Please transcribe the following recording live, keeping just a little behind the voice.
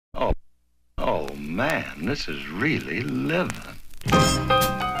man, this is really living.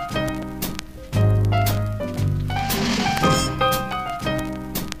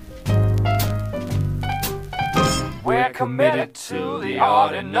 We're committed to the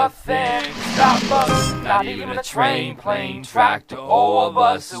art and nothing can stop us, not even a train, plane, tractor, all of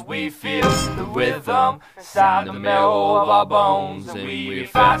us as we feel the rhythm inside the marrow of our bones, and we're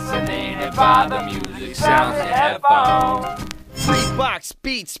fascinated by the music sounds in headphones. Free box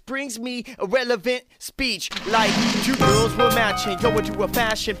beats brings me a relevant speech. Like two girls were matching, going to a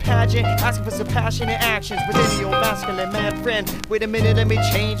fashion pageant, asking for some passionate actions with any old masculine man friend. Wait a minute, let me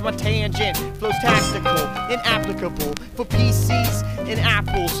change my tangent. Flows tactical, inapplicable for PCs and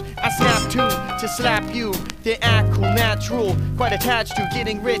apples. I snap to slap you. They're act cool, natural, quite attached to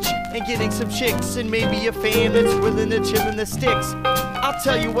getting rich and getting some chicks, and maybe a fan that's willing to chill in the sticks. I'll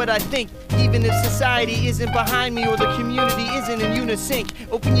tell you what I think, even if society isn't behind me or the community isn't in unison.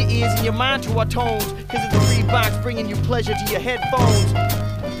 Open your ears and your mind to our tones, cause it's the free box bringing you pleasure to your headphones.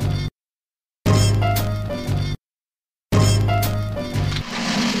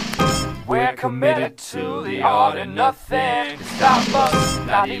 We're committed to the art and nothing can stop us,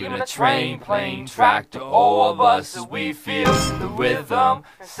 not even a train, plane, tractor, all of us as we feel the rhythm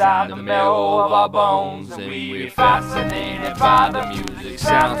inside the marrow of our bones, and we're fascinated by the music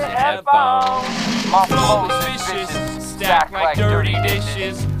sounds in headphones. My flow is vicious, stacked like dirty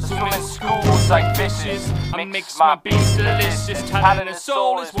dishes, swim in schools like fishes. I mix my beats delicious, talent and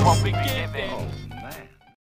soul is what we give it.